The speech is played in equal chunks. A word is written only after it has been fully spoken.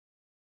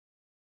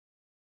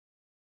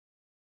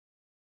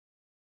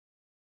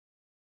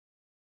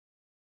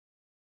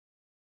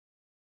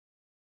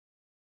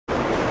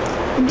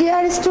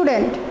Dear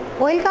student,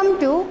 welcome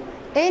to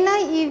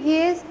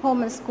NIEVS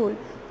Home School.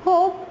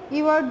 Hope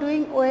you are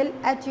doing well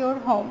at your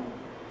home.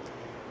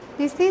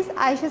 This is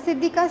Aisha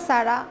Siddika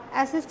Sara,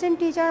 Assistant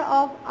Teacher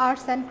of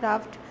Arts and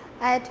Craft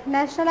at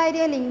National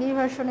Ideal English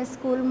Version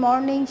School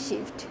Morning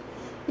Shift.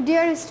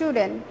 Dear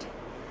student,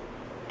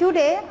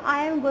 today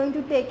I am going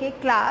to take a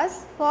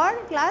class for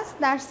class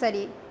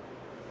nursery,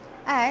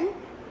 and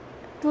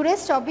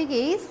today's topic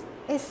is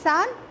a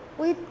sun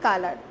with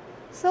color.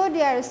 So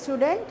dear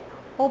student,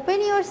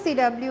 open your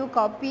CW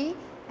copy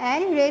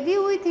and ready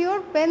with your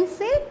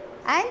pencil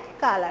and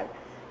color.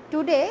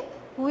 Today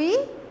we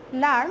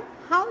learn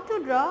how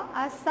to draw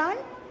a sun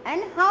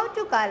and how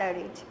to color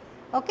it.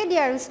 Okay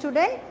dear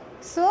student,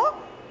 so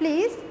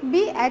please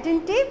be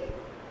attentive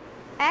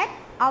at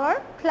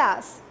our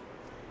class.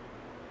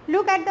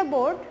 Look at the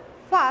board.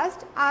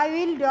 First I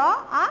will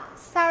draw a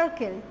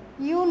circle.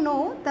 You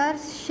know the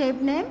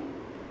shape name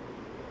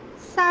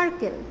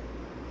circle.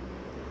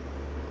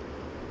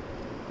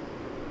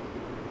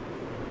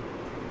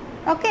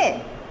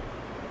 Okay,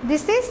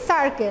 this is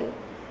circle.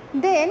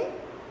 Then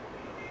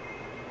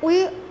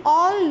we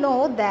all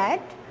know that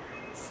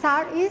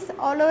sun is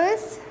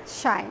always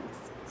shines,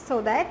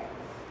 so that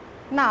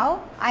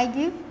now I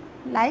give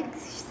like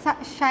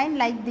shine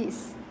like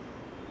this.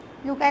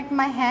 Look at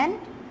my hand,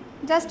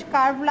 just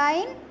curve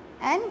line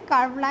and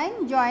curve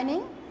line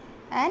joining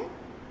and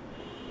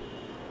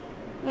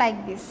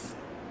like this.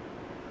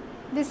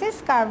 This is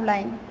curve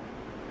line.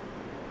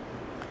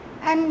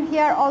 And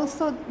here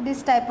also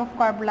this type of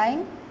curve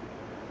line.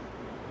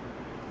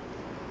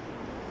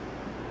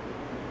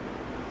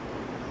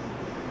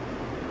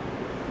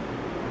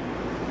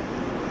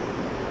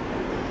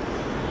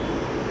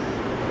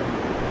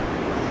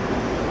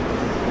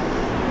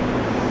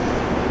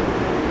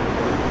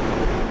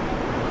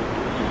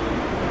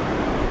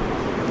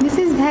 This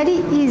is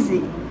very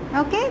easy.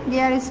 Okay,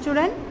 dear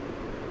student.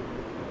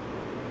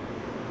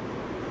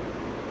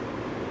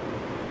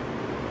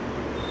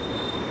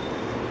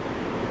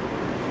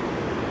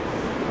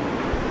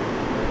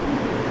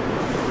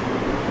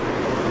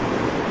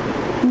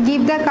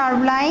 Give the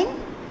curve line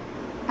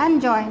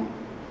and join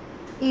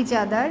each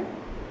other.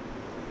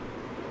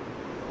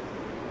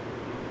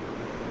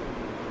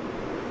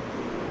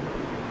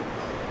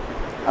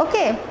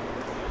 Okay.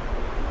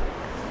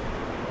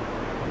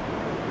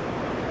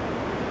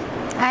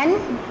 And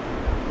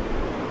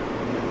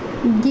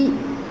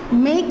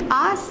make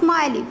a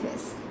smiley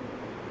face,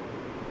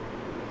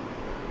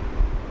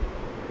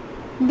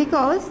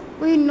 because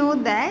we know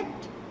that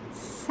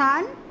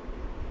sun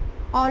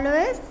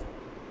always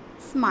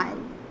smile.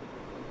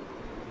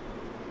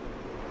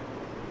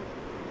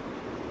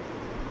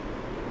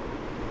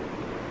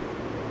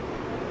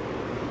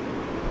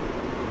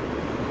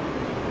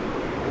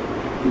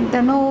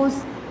 The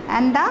nose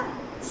and the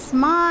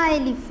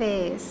smiley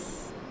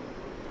face,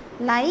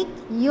 like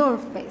your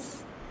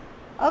face.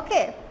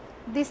 Okay,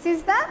 this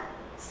is the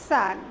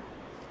sun.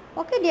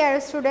 Okay dear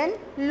student,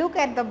 look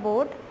at the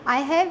board. I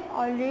have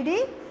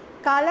already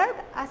colored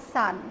a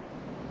sun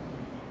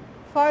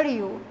for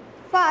you.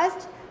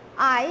 First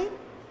I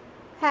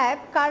have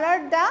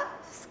colored the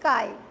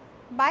sky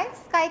by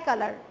sky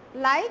color,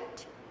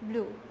 light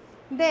blue.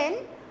 Then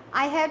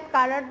I have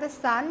colored the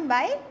sun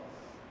by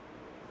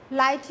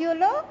light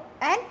yellow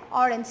and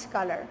orange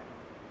color.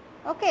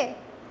 Okay,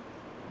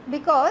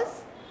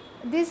 because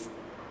this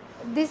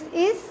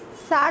is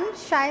sun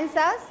shines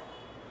us,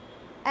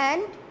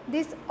 and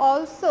this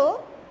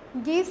also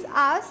gives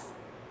us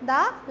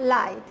the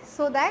light,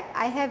 so that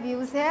I have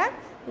used here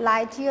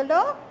light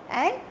yellow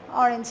and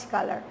orange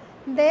color.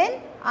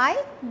 Then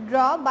I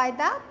draw by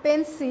the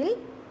pencil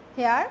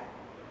here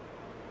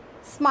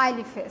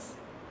smiley face.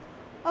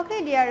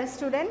 Okay dear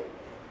student,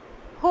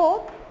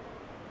 hope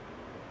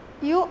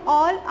you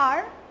all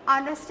are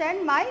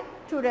understand my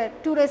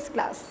today's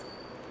class.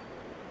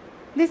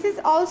 This is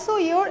also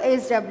your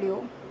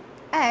SW,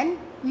 and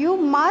you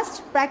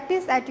must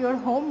practice at your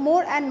home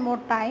more and more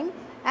time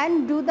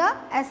and do the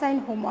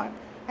assigned homework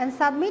and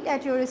submit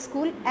at your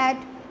school at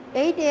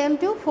 8 AM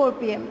to 4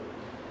 PM.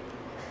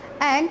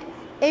 And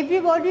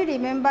everybody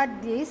remember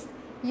this,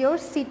 your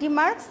CT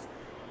marks,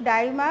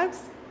 diary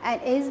marks and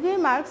SB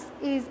marks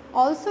is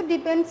also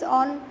depends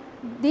on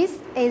this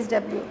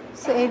SW.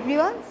 So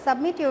everyone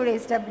submit your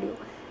SW.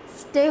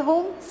 Stay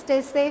home,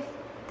 stay safe.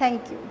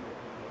 Thank you.